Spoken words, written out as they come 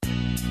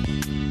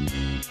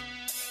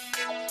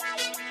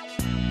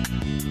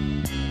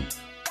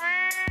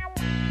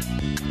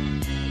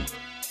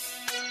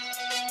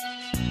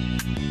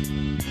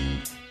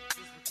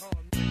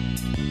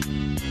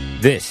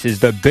This is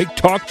the Big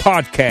Talk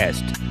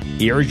Podcast.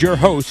 Here is your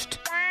host,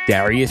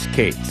 Darius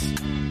Cates.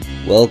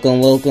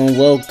 Welcome.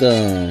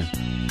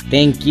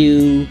 Thank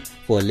you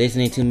for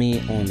listening to me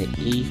on the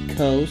East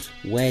Coast,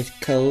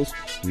 West Coast,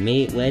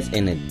 Midwest,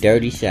 and the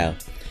Dirty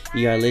South.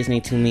 You are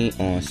listening to me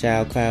on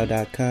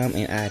SoundCloud.com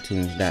and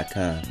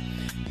iTunes.com.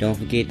 Don't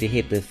forget to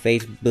hit the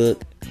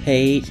Facebook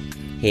page,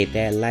 hit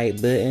that like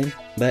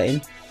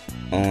button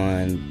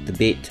on the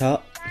Big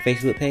Talk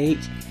Facebook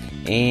page,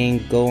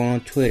 and go on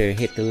Twitter,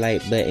 hit the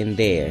like button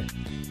there.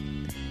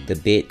 The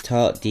Big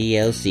Talk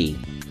DLC.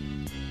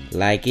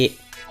 Like it,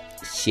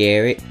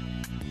 share it,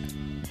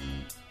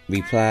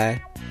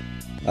 reply,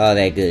 all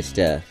that good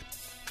stuff.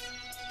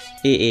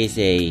 It is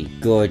a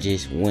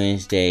gorgeous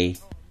Wednesday,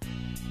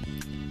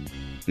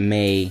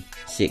 May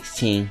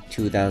 16,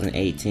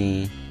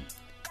 2018.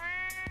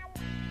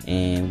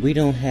 And we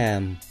don't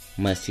have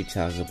much to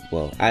talk about.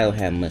 Well, I don't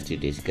have much to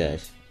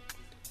discuss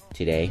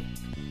today.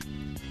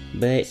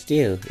 But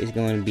still, it's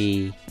going to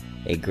be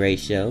a great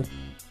show.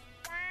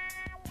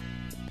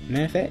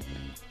 Matter of fact,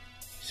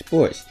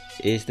 sports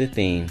is the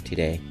theme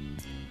today.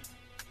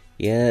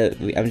 Yeah,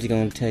 I'm just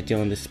going to touch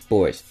on the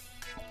sports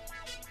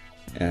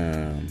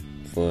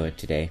for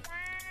today.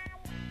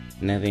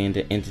 Nothing in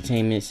the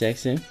entertainment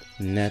section,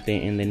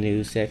 nothing in the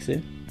news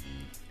section,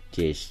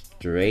 just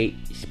straight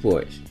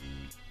sports.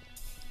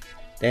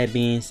 That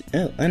being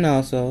and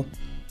also,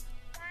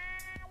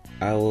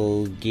 I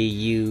will give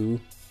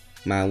you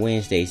my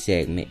Wednesday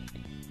segment.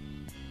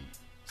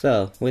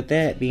 So, with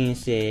that being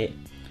said,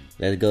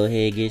 let's go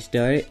ahead and get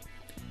started.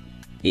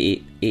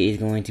 It is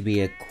going to be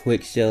a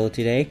quick show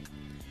today,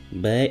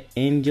 but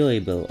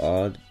enjoyable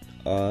all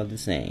the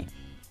same.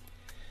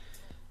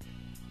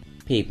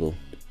 People,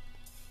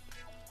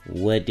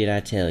 what did I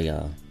tell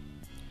y'all?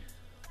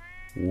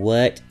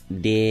 What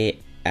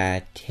did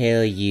I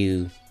tell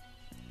you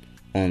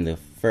on the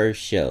first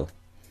show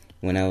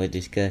when I was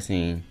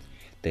discussing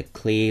the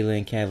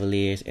Cleveland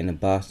Cavaliers and the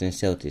Boston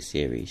Celtics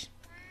series?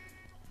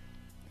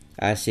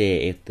 I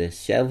said if the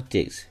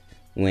Celtics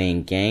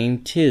win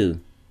Game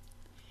 2,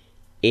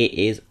 it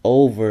is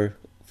over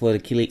for the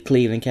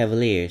Cleveland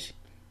Cavaliers.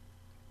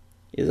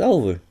 It's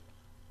over.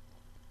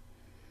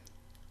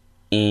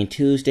 And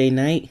Tuesday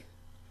night,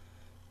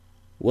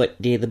 what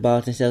did the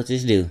Boston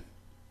Celtics do?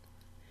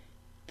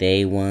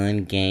 They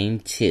won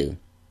Game 2.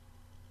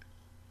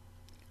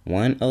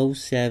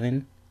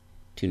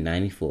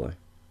 107-94.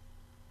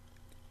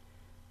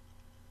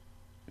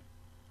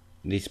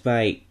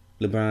 Despite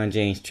LeBron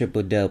James'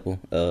 triple-double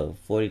of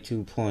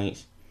 42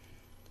 points,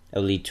 I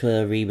believe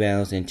 12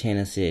 rebounds and 10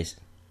 assists,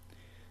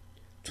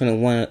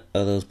 21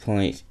 of those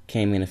points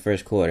came in the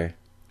first quarter.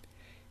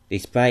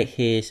 Despite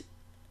his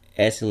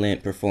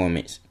excellent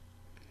performance,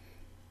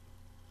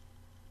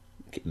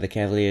 the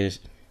Cavaliers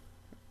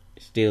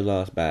still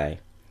lost by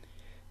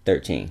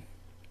 13.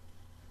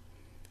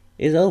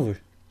 It's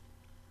over.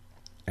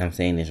 I'm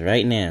saying this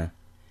right now.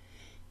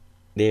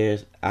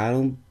 I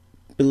don't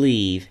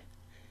believe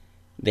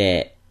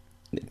that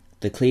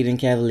the Cleveland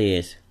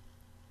Cavaliers,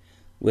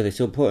 with a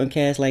supporting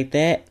cast like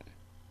that,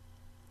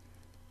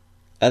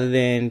 other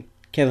than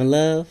Kevin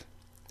Love,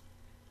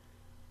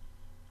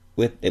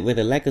 with the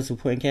lack of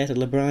supporting cast that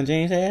LeBron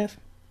James have,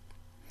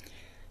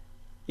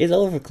 it's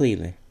over for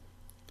Cleveland.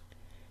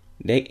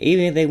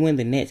 Even if they win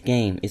the next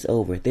game, it's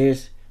over.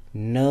 There's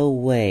no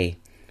way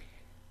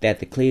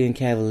that the Cleveland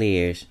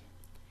Cavaliers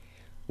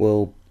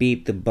will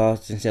beat the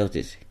Boston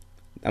Celtics.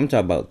 I'm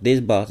talking about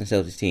this Boston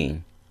Celtics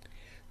team.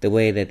 The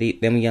way that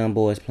them young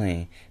boys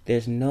playing.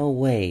 There's no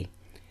way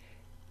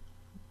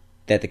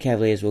that the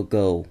Cavaliers will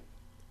go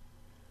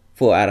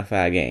 4 out of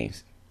 5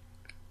 games.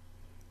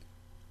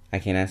 I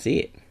cannot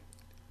see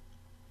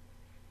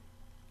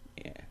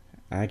it.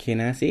 I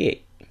cannot see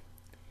it.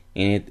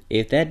 And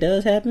if that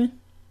does happen,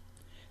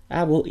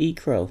 I will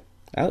eat crow.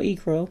 I'll eat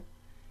crow.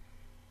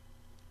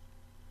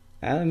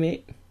 I'll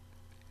admit.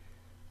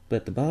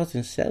 But the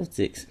Boston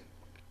Celtics,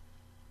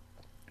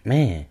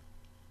 man,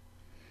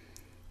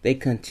 they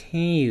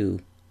continue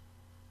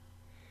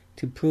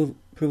to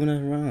proving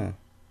us wrong.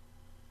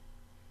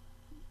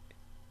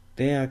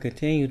 They are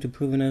continuing to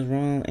proving us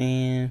wrong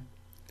and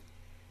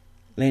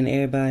letting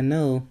everybody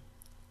know,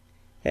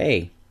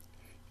 hey,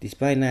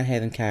 despite not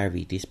having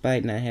Kyrie,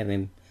 despite not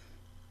having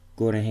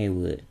Gordon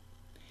Hayward,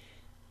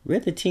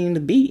 we're the team to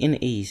beat in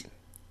the East.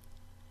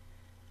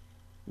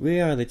 We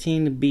are the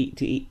team to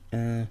beat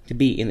in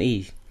the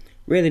East.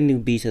 We're the new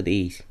beast of the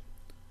East.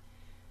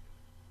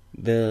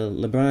 The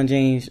LeBron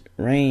James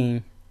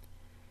reign,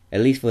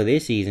 at least for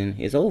this season,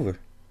 is over.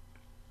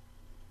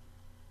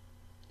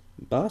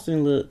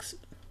 Boston looks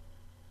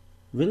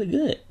really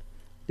good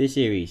this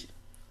series.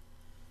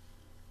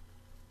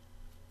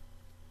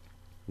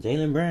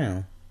 Jaylen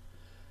Brown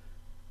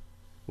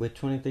with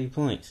 23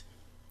 points.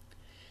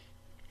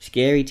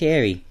 Scary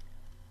Terry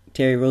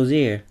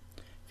Rozier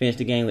finished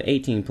the game with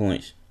 18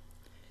 points.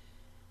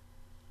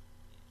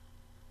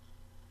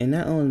 And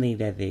not only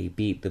that they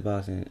beat the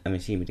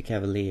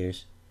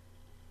Cavaliers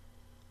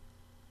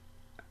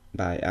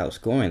by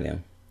outscoring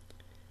them,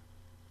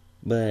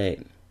 but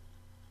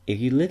if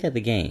you look at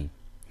the game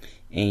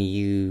and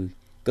you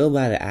go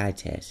by the eye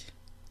test,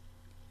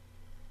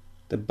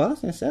 the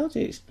Boston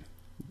Celtics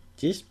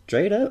just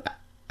straight up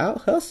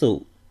out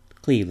hustled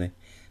Cleveland.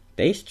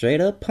 They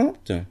straight up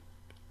pumped them.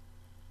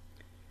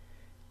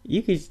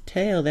 You could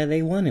tell that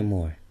they wanted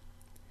more.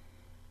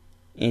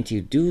 And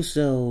to do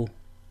so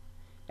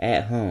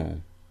at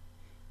home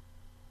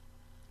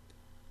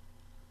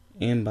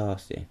in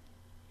Boston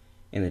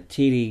in the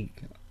TD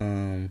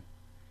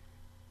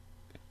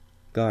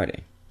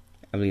Garden,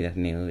 I believe that's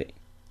the name of it,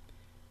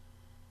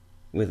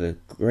 with a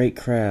great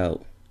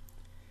crowd.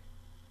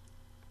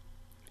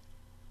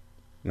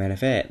 Matter of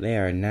fact, they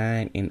are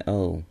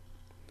 9-0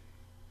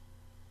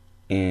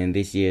 in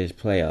this year's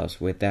playoffs.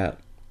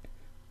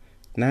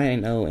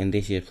 9-0 in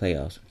this year's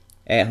playoffs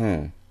at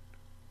home.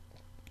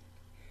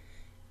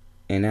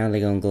 And now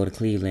they're gonna go to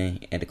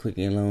Cleveland at the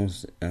Quicken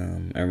Loans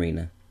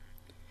Arena.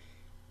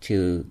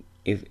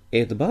 If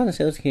the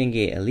Boston Celtics can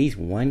get at least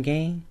one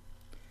game,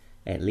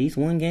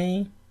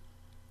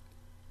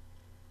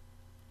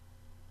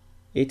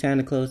 it's time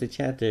to close the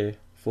chapter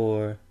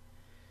for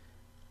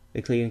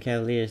the Cleveland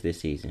Cavaliers this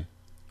season.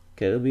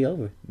 Because it'll be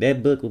over.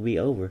 That book will be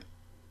over.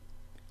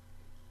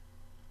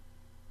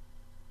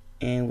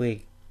 And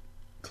with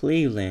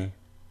Cleveland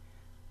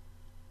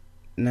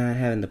not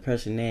having the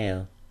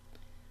personnel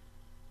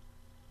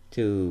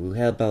to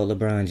help out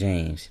LeBron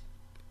James,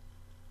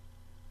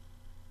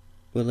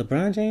 will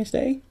LeBron James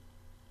stay?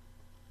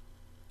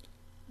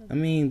 I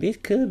mean, this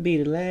could be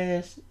the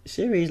last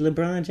series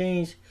LeBron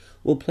James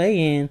will play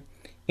in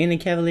the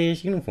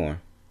Cavaliers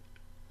uniform.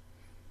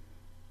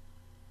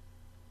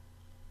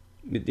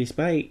 But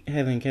despite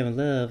having Kevin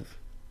Love,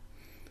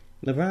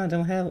 LeBron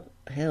don't have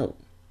help.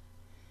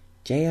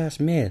 J.R.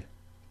 Smith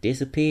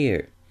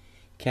disappeared.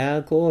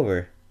 Kyle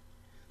Korver,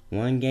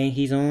 one game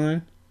he's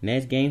on,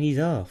 next game he's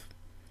off.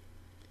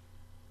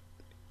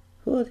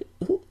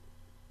 Who?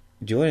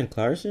 Jordan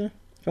Clarkson?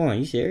 Come on,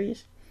 you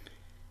serious?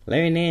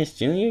 Larry Nance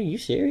Jr., you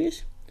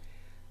serious?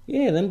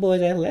 Yeah, them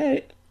boys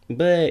athletic,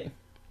 but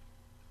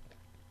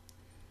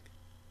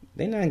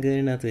they're not good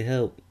enough to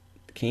help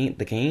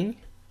the King.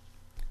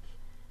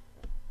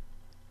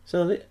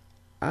 So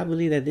I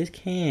believe that this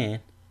can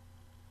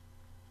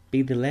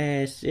be the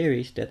last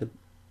series that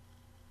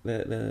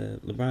the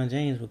LeBron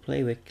James will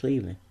play with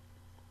Cleveland.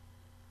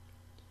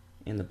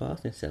 And the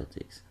Boston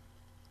Celtics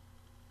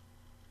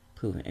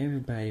proving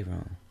everybody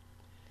wrong.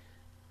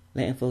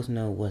 Letting folks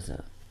know what's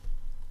up.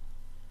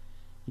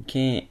 You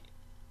can't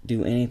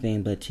do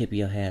anything but tip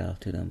your hat off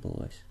to them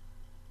boys.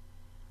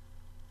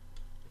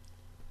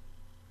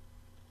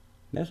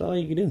 That's all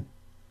you can do.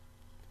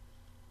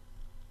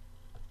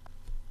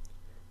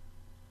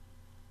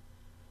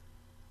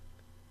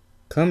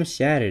 Come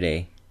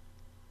Saturday,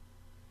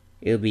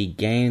 it'll be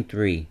Game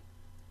 3.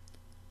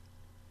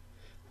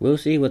 We'll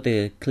see what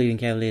the Cleveland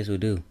Cavaliers will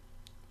do.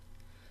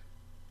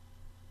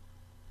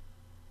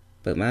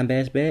 But my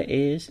best bet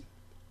is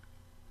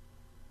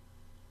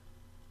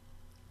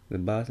the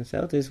Boston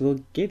Celtics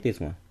will get this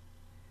one.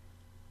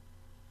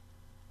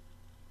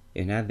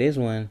 If not this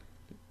one,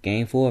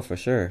 Game 4 for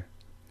sure.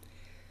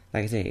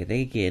 Like I said, if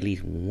they get at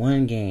least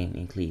one game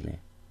in Cleveland,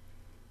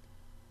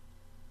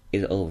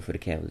 it's over for the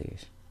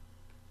Cavaliers.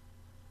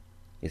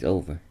 It's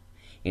over.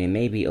 And it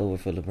may be over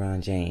for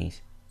LeBron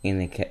James in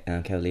the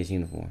Cavaliers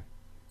uniform.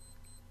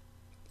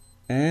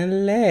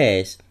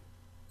 Unless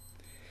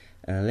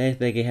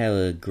they can have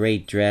a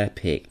great draft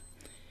pick,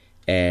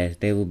 as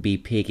they will be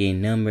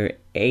picking number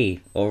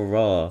 8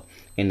 overall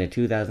in the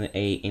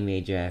 2008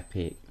 NBA draft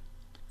pick.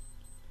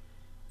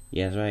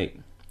 Yeah, that's right.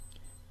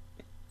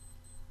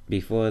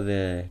 Before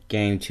the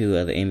Game 2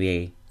 of the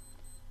NBA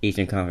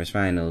Eastern Conference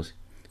Finals,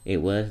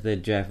 it was the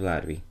draft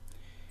lottery.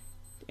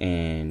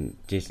 And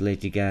just to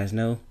let you guys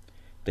know,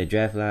 the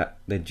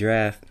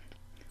draft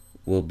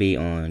will be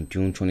on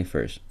June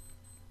 21st.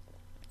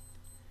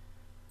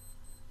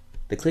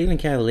 The Cleveland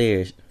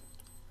Cavaliers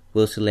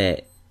will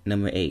select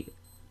number 8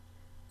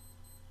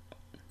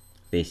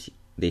 this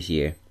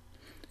year.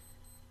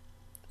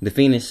 The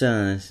Phoenix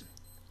Suns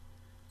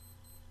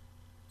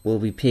will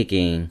be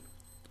picking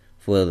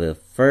for the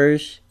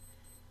first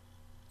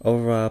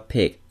overall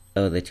pick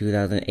of the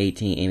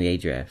 2018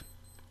 NBA draft.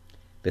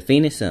 The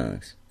Phoenix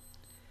Suns,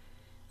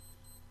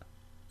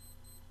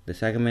 the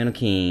Sacramento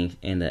Kings,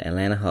 and the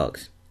Atlanta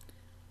Hawks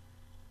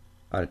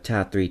are the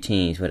top 3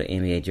 teams for the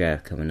NBA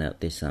draft coming up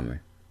this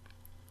summer.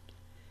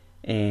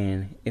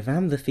 And if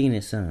I'm the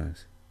Phoenix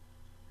Suns,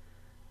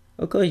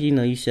 of course,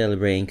 you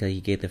celebrating because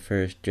you get the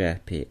first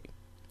draft pick.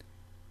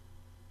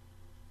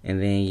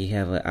 And then you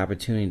have an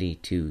opportunity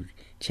to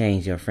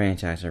change your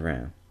franchise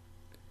around.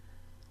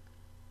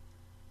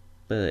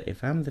 But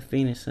if I'm the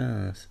Phoenix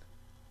Suns,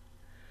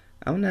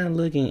 I'm not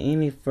looking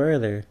any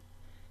further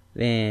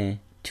than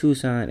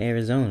Tucson,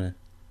 Arizona.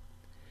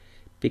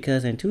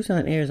 Because in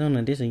Tucson,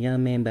 Arizona, there's a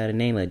young man by the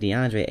name of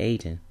DeAndre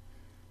Ayton.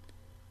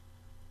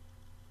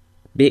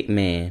 Big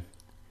man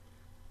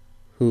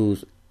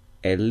who's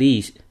at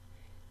least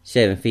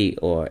 7 feet,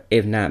 or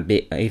if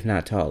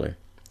not taller.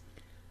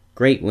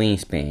 Great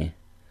wingspan,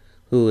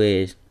 who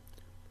is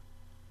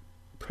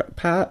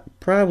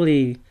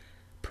probably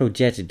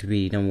projected to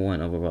be number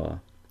 1 overall.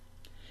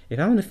 If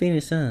I'm the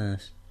Phoenix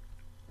Suns,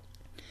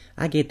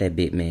 I get that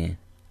big man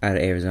out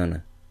of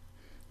Arizona,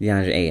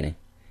 DeAndre Ayton.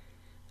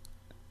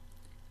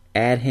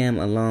 Add him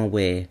along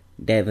with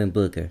Devin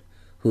Booker,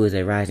 who is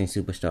a rising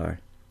superstar.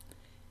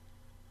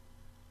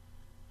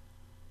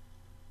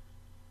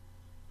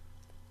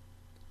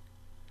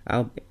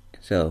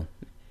 So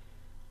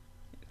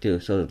to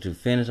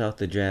finish off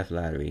the draft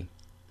lottery,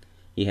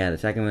 you have the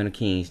Sacramento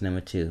Kings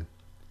number 2,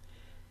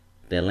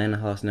 the Atlanta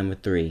Hawks number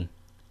 3,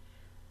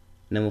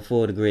 number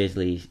 4 the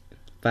Grizzlies,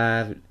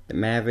 5 the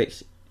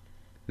Mavericks,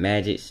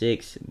 Magic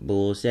 6,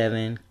 Bulls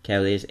 7,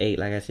 Cavaliers 8.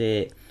 Like I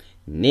said,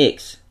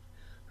 Knicks,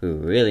 who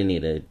really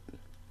need a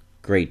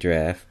great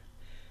draft,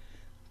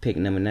 pick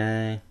number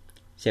 9,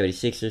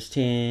 76ers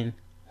 10,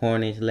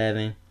 Hornets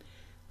 11,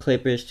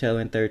 Clippers 12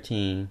 and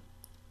 13.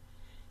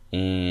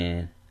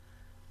 And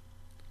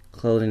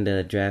closing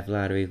the draft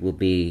lottery will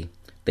be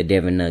the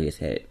Denver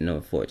Nuggets at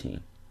number 14.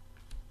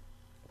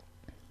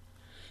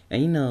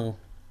 And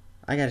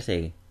I gotta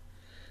say,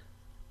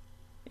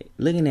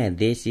 looking at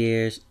this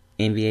year's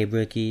NBA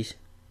rookies,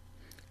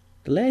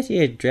 the last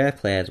year's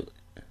draft class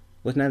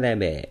was not that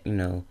bad.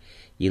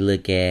 You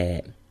look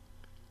at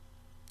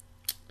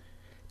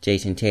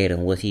Jason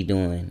Tatum, what's he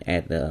doing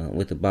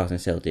with the Boston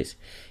Celtics?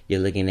 You're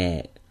looking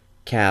at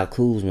Kyle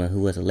Kuzma, who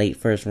was a late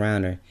first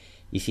rounder.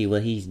 You see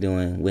what he's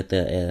doing with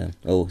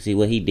see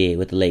what he did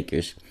with the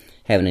Lakers,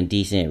 having a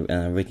decent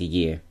rookie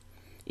year.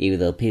 Even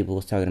though people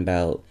was talking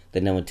about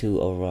the number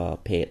 2 overall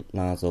pick,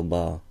 Lonzo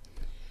Ball,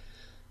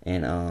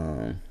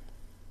 and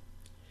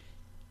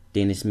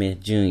Dennis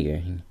Smith Jr.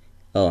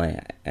 Oh,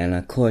 and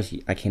of course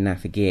I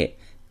cannot forget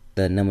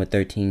the number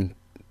 13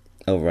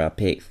 overall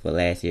pick for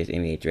last year's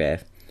NBA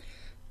draft,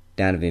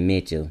 Donovan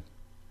Mitchell.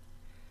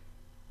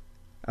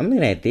 I'm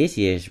looking at this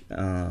year's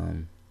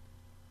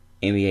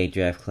NBA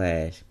draft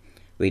class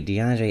with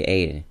DeAndre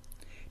Ayton,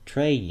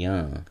 Trae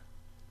Young,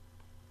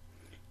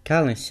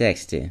 Colin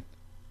Sexton,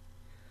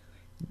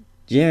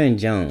 Jaren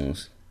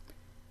Jones,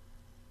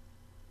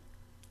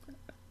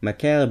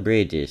 Mikal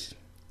Bridges.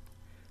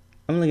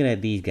 I'm looking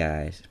at these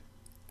guys.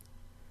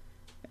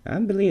 I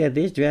believe that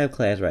this draft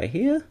class right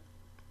here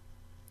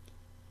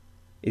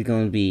is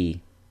going to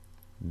be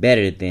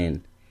better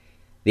than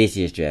this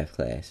year's draft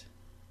class.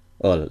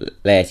 Or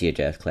last year's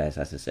draft class,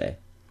 I should say.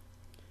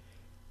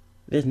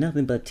 There's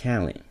nothing but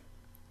talent.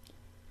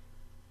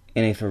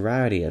 And a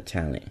variety of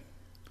talent.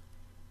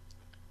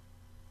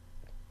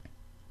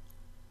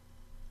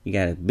 You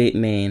got a big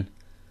man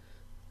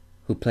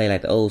who play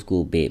like the old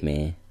school big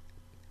man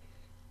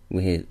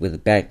with a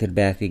back to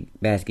the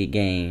basket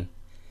game.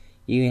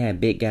 You even have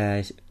big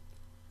guys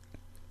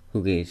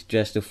who can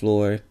stretch the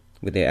floor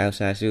with their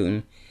outside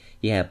shooting.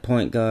 You have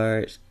point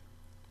guards.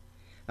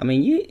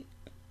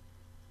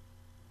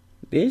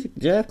 This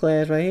draft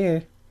class right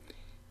here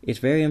is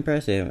very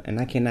impressive, and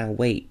I cannot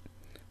wait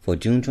for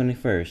June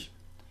 21st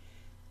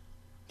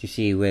to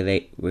see where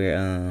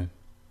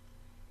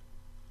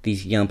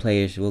these young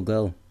players will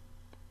go.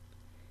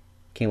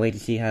 Can't wait to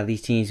see how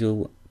these teams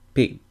will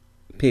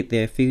pick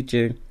their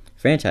future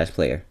franchise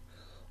player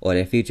or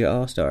their future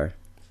all-star.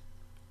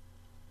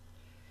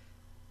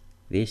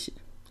 This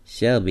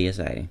shall be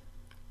exciting.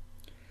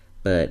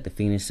 But the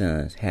Phoenix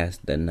Suns has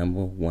the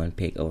number 1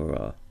 pick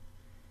overall.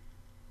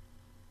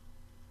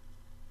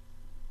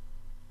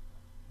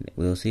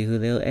 We'll see who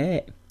they'll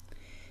add.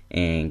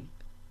 And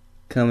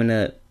coming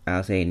up,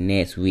 I'll say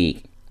next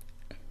week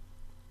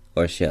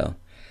or so,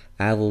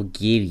 I will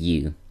give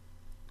you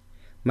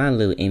my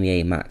little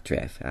NBA mock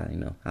draft.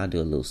 I'll do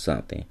a little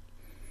something.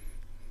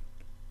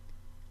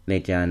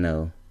 Let y'all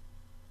know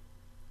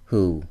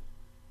who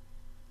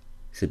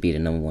should be the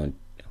number 1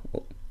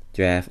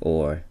 draft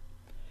or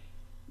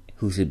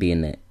who should be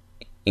in the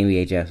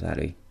NBA draft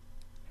lottery.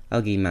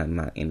 I'll give you my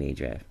NBA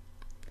draft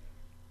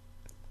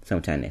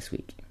sometime next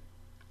week.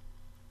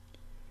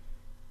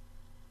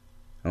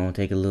 I'm going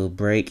to take a little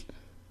break.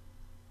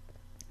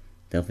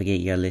 Don't forget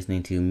you're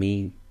listening to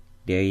me,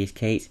 Darius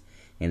Cates,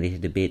 and this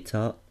is the Big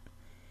Talk.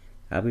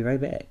 I'll be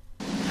right back.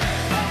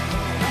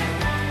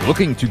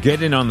 Looking to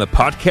get in on the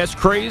podcast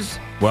craze?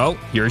 Well,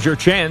 here's your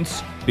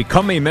chance.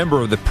 Become a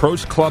member of the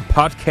Pros Club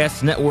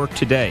Podcast Network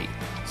today.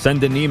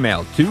 Send an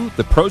email to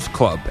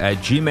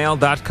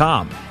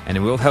theprosclub@gmail.com, and it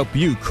will help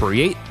you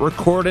create,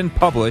 record, and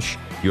publish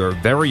your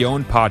very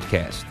own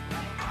podcast.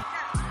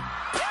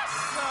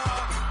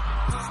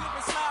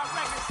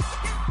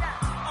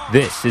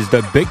 This is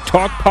the Big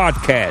Talk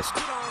Podcast.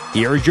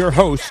 Here's your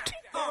host,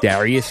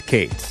 Darius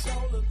Cates.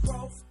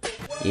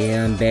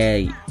 Yeah, I'm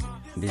back.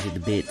 This is the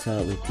Big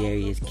Talk with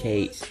Darius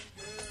Cates.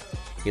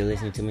 You're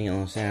listening to me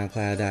on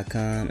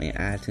SoundCloud.com and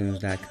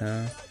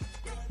iTunes.com.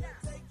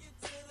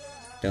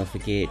 Don't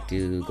forget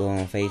to go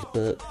on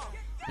Facebook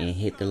and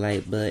hit the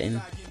like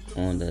button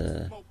on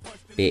the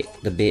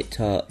Big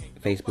Talk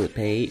Facebook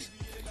page.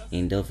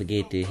 And don't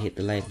forget to hit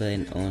the like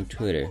button on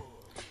Twitter,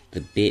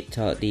 the Big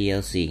Talk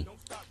DLC.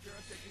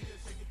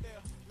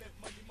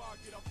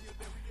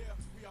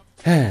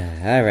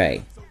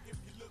 Alright.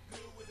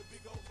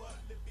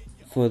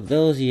 for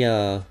those of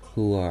y'all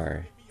who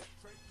are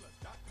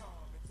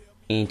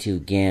into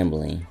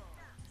gambling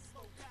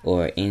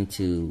or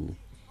into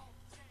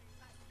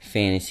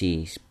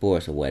fantasy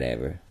sports or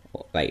whatever,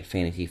 like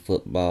fantasy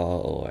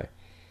football or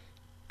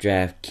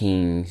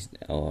DraftKings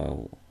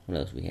or what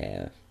else we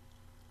have?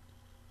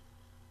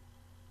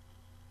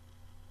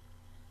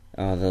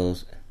 All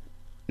those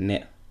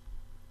we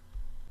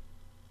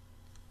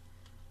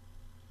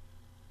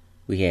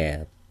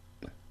have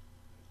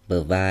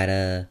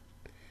Bovada,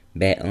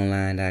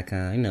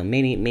 BetOnline.com,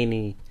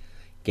 many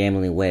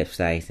gambling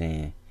websites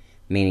and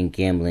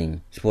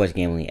many sports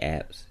gambling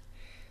apps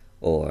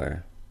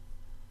or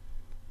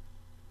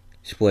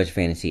sports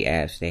fantasy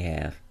apps they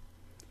have.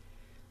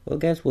 Well,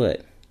 guess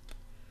what?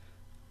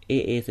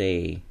 It is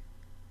a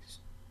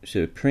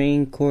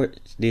Supreme Court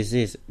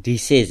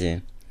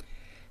decision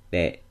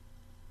that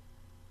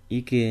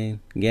you can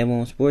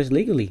gamble on sports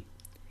legally.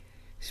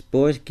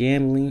 Sports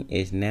gambling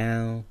is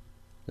now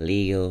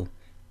legal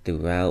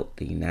throughout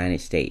the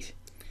United States,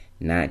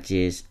 not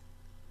just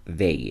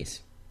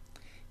Vegas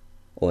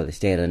or the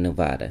state of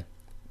Nevada.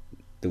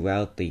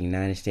 Throughout the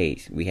United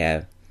States, we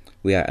are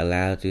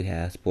allowed to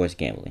have sports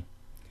gambling.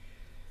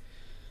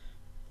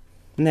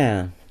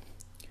 Now,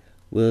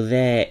 will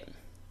that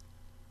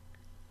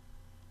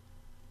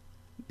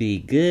be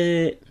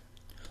good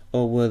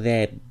or will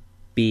that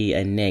be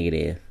a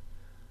negative?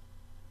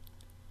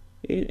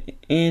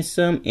 In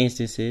some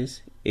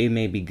instances, it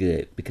may be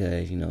good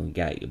because, you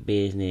got your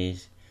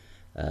business.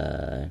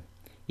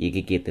 You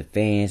could get the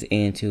fans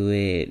into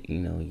it.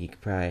 You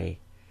could probably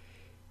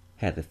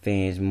have the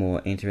fans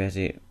more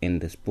interested in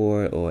the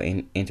sport or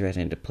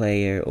interested in the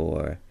player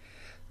or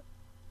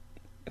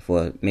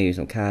for maybe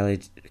some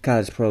college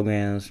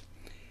programs.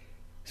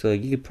 So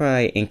you could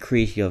probably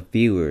increase your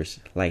viewers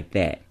like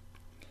that.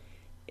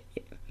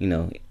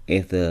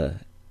 If the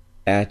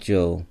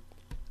actual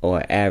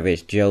or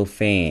average Joe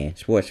fan,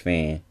 sports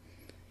fan,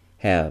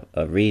 have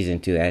a reason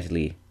to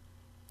actually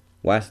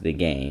watch the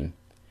game,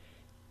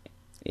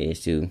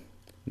 is to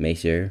make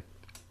sure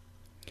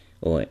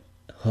or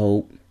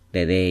hope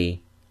that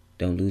they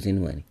don't lose any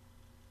money,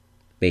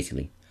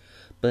 basically.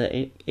 But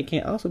it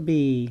can also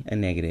be a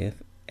negative,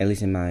 at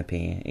least in my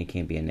opinion. It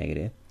can be a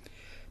negative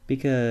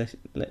because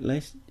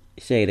let's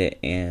say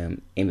that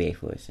NBA,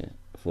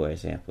 for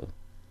example,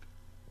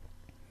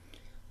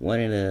 one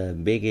of the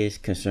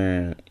biggest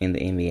concerns in the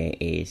NBA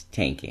is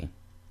tanking.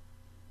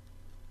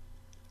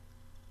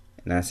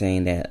 Not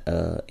saying that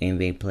an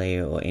NBA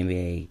player or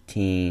NBA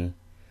team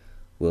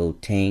will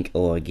tank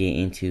or get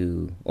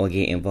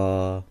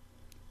involved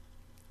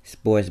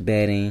sports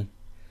betting.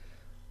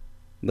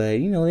 But,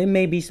 there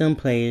may be some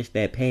players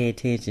that pay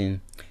attention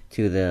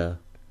to the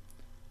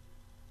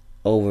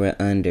over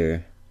and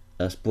under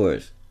of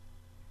sports.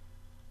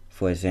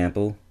 For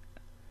example,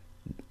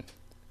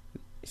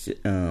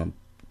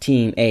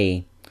 Team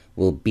A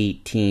will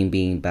beat Team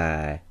B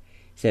by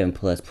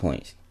 7+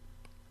 points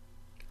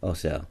or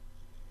so.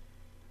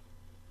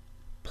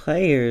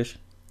 Players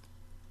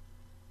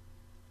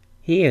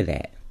hear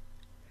that.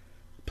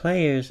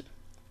 Players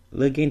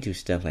look into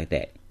stuff like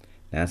that.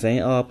 Not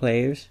saying all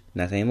players,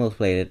 not saying most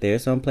players. There are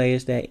some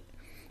players that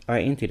are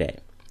into that.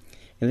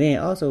 And then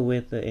also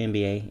with the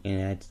NBA,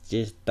 and I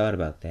just thought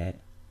about that,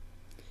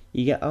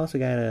 you also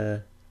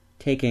gotta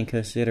take in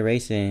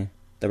consideration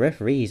the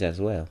referees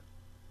as well.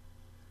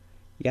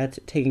 You got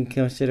to take in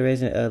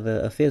consideration of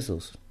the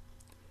officials.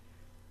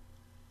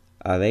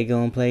 Are they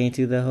gonna play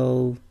into the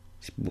whole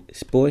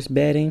sports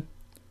betting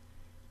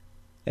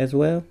as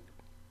well?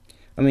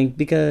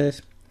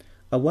 Because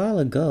a while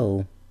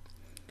ago,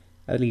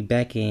 I believe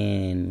back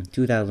in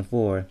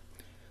 2004,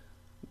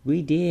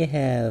 we did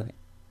have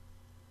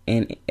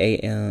an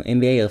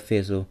NBA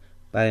official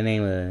by the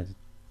name of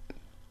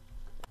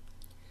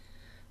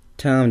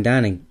Tom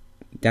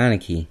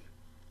Donaghy.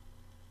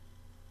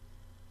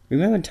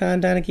 Remember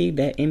Tom Donaghy,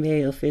 that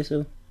NBA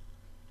official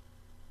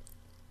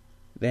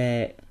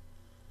that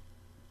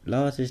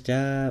lost his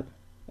job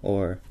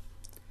or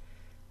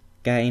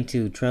got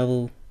into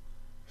trouble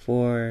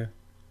for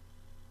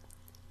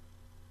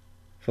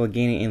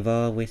getting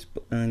involved with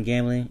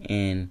gambling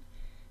and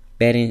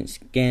betting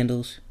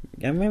scandals?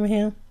 Y'all remember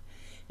him?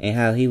 And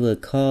how he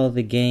would call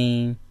the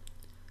game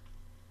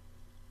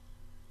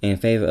in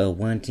favor of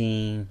one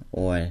team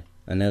or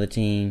another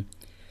team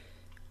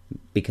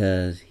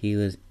because he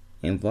was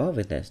involved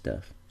with that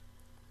stuff.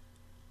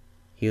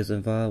 He was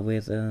involved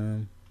with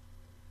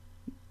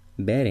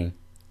betting.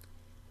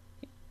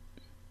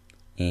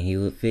 And he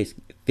would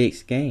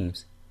fix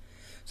games.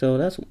 So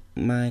that's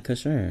my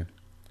concern.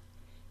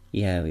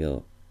 You have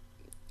your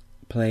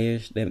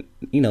players that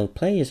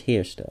players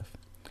hear stuff.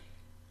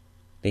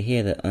 They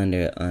hear the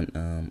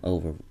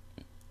over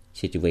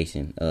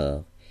situation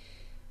of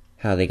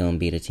how they gonna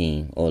beat a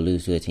team or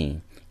lose to a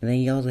team. And then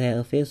you also have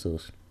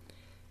officials.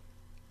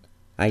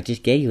 I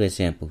just gave you an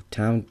example,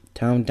 Tom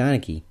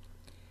Donaghy,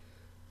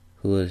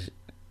 who was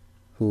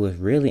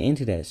really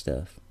into that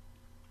stuff.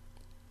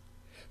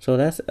 So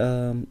that's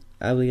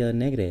I believe a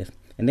negative.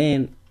 And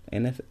then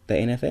the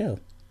NFL.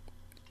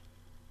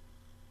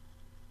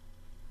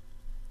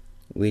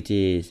 which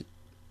is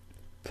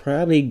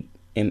probably,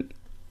 and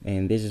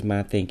this is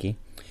my thinking,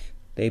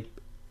 they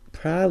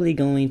probably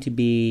going to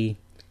be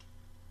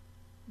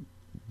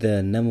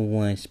the number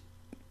one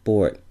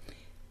sport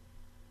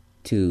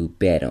to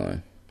bet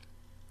on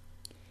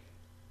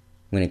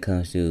when it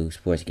comes to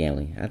sports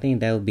gambling. I think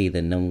that would be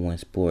the number one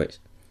sport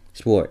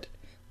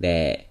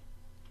that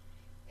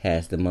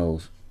has the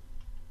most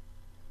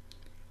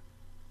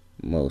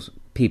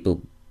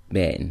people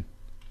betting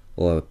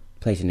or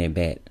placing their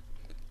bet.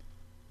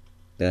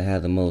 They'll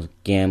have the most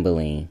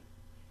gambling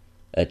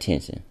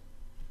attention.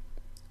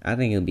 I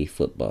think it'll be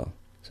football.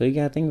 So you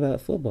gotta think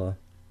about football.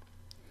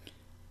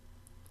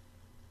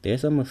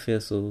 There's some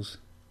officials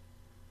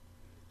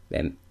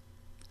that,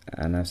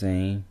 I'm not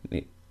saying,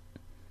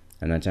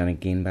 I'm not trying to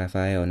get anybody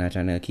fired or not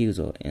trying to accuse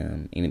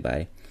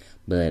anybody,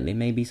 but there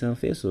may be some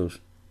officials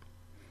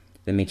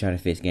that may try to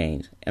fix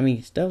games. I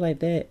mean, stuff like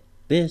that.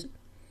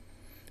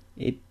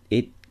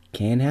 It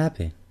can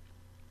happen.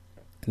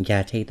 You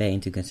gotta take that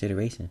into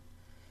consideration.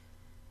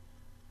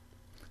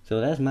 So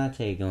that's my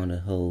take on the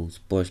whole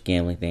sports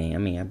gambling thing. I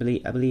mean, I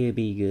believe it'd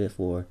be good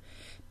for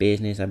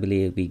business. I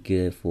believe it'd be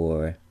good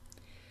for,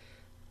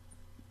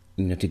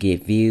 to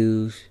get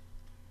views.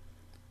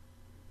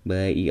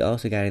 But you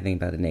also got to think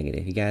about the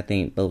negative. You got to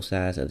think both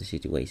sides of the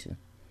situation.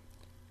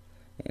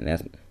 And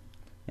that's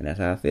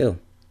how I feel.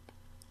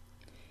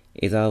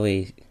 It's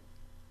always,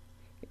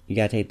 you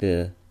got to take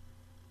the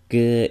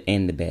good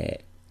and the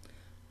bad.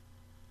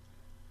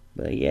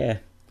 But yeah,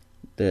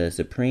 the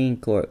Supreme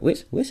Court,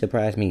 which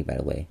surprised me, by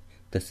the way,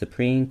 the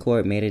Supreme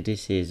Court made a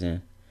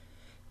decision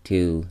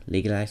to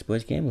legalize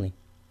sports gambling.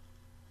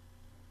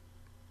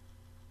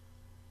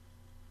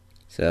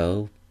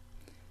 So,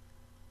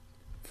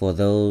 for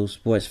those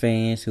sports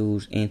fans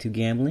who's into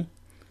gambling,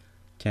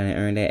 trying to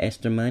earn that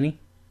extra money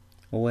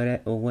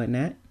or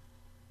whatnot,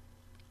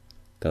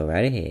 go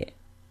right ahead.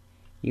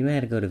 You don't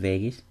have to go to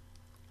Vegas.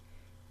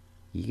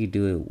 You can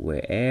do it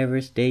wherever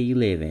state you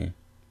live in.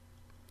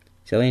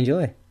 So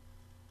enjoy.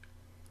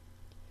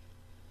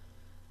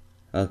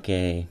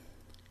 Okay,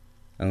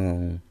 I'm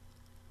gonna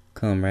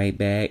come right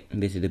back.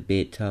 This is the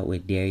Bit Talk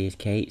with Darius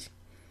Cates,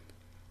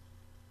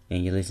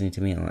 and you're listening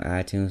to me on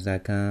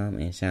iTunes.com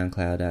and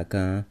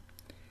SoundCloud.com.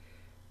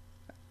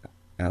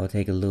 I will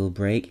take a little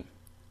break,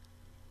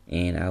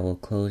 and I will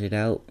close it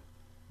out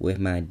with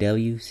my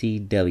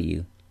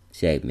WCW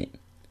segment.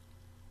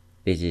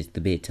 This is the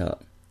Bit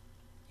Talk,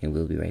 and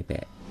we'll be right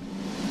back.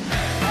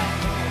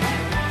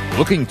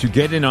 Looking to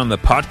get in on the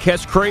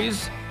podcast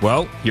craze?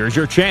 Well, here's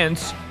your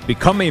chance.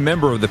 Become a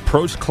member of the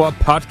Pros Club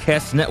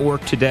Podcast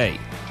Network today.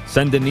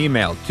 Send an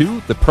email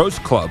to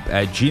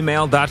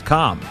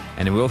theprosclub@gmail.com,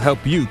 and it will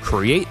help you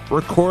create,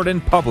 record,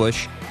 and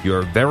publish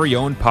your very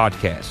own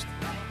podcast.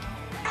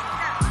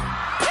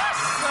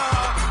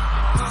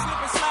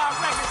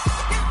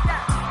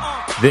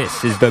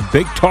 This is the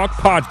Big Talk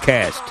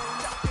Podcast.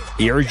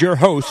 Here's your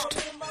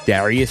host,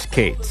 Darius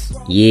Cates.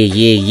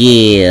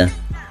 Yeah.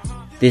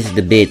 This is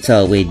the Big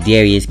Talk with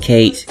Darius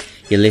Cates.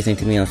 You're listening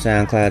to me on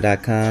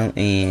SoundCloud.com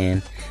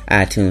and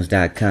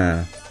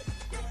iTunes.com.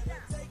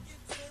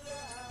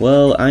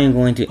 Well, I am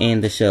going to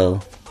end the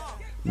show.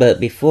 But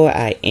before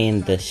I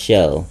end the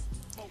show,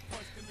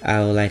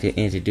 I would like to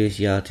introduce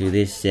y'all to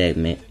this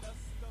segment.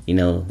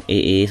 It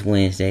is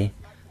Wednesday.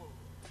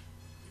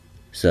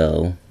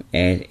 So,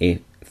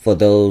 for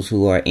those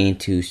who are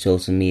into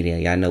social media,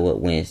 y'all know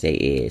what Wednesday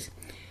is.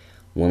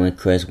 Women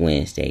Crush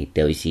Wednesday,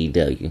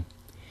 WCW.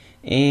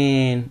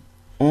 And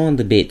on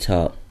the Bit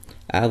Talk,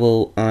 I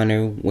will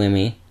honor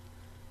women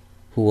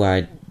who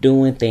are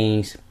doing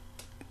things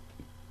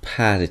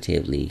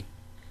positively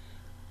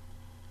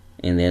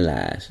in their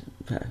lives.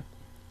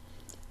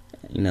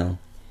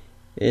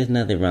 There's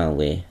nothing wrong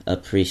with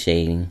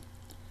appreciating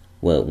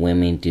what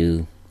women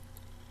do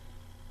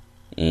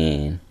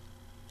and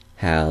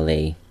how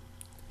they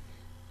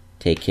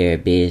take care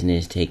of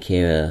business, take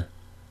care of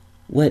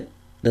what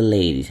the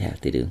ladies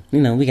have to do.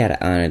 We gotta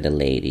honor the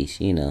ladies.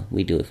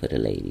 We do it for the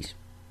ladies.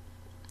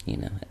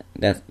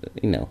 That's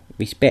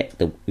respect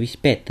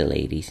the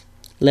ladies,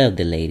 love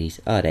the ladies,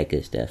 all that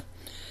good stuff.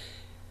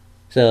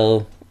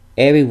 So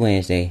every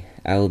Wednesday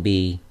I will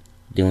be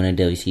doing a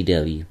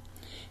WCW.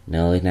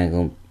 No, it's not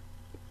gonna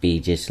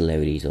be just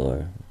celebrities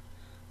or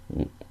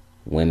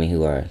women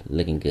who are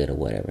looking good or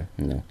whatever.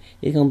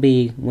 It's gonna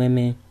be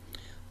women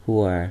who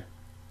are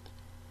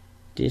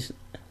just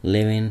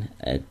living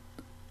a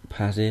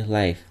positive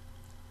life.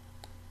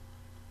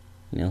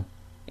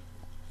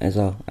 That's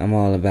all. I'm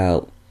all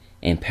about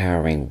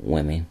empowering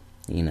women.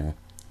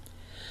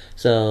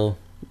 So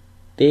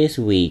this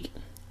week,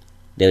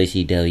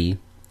 WCW,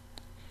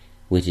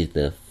 which is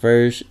the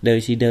first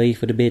WCW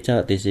for the Bit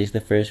Talk. This is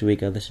the first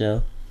week of the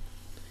show.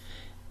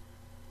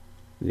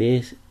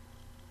 This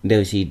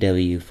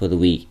WCW for the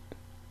week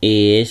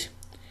is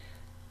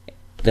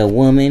the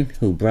woman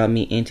who brought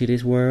me into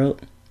this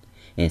world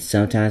and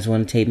sometimes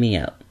want to take me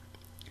out.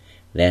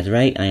 That's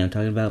right, I am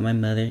talking about my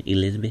mother,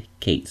 Elizabeth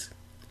Cates.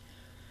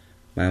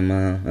 My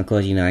mom, of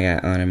course, I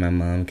gotta honor my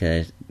mom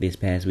because this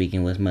past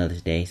weekend was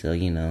Mother's Day, so,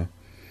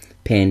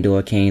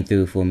 Pandora came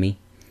through for me.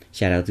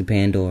 Shout out to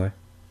Pandora.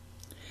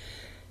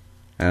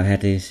 I'll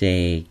have to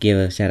say, give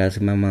a shout out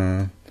to my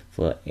mom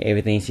for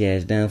everything she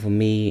has done for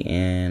me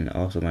and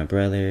also my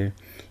brother.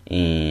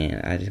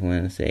 And I just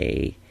want to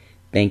say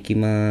thank you,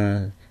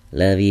 Mom.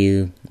 Love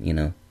you.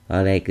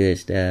 All that good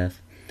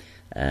stuff.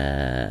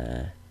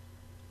 I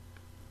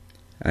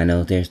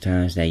know there's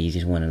times that you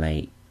just want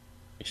to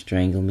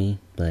strangle me,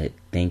 but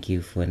thank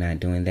you for not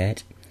doing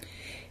that.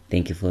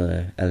 Thank you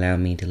for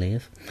allowing me to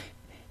live.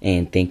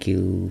 And thank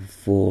you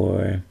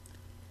for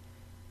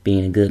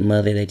being a good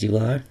mother that you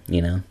are,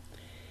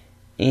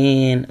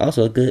 And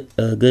also a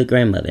good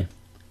grandmother.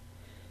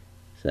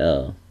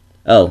 So,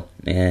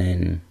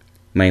 and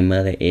my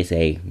mother is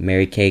a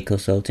Mary Kay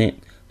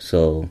consultant.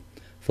 So,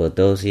 for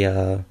those of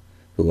y'all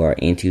who are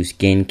into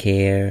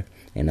skincare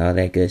and all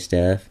that good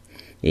stuff,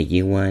 if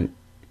you want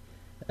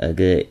a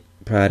good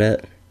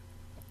product,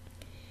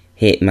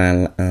 hit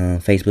my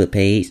Facebook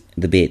page,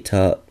 The Big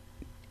Talk,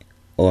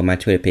 or my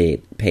Twitter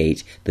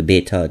page, The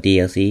Big Talk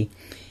DLC,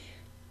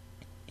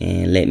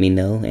 and let me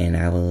know, and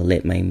I will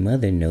let my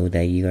mother know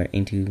that you are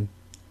into,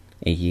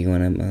 if you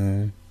want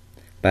to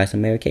buy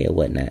some Mary Kay or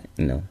whatnot,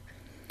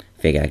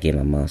 Figure I'd give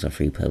my mom some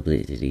free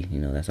publicity,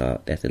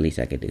 that's the least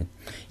I could do.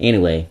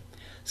 Anyway,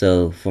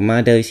 so for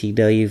my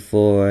WCW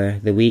for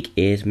the week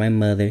is my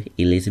mother,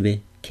 Elizabeth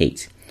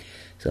Cates.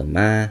 So,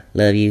 Ma,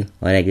 love you,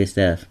 all that good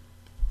stuff.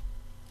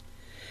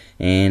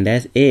 And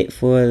that's it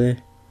for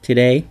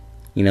today.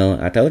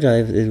 I told y'all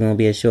it was going to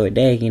be a short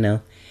day,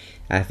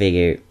 I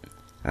figured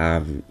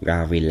I'll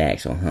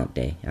relax on hump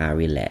day. I'll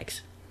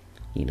relax,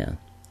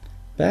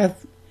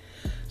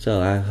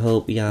 So I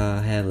hope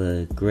y'all have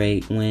a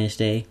great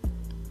Wednesday.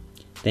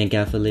 Thank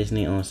y'all for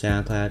listening on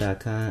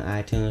SoundCloud.com,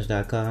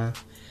 iTunes.com.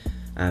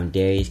 I'm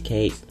Darius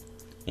Cates,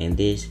 and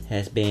this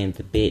has been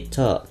The Big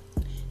Talk.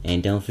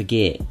 And don't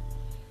forget,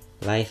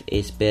 life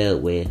is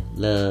spelled with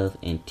love,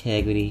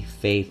 integrity,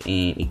 faith,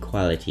 and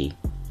equality.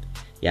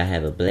 Y'all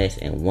have a blessed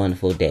and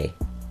wonderful day.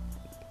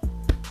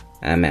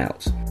 I'm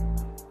out.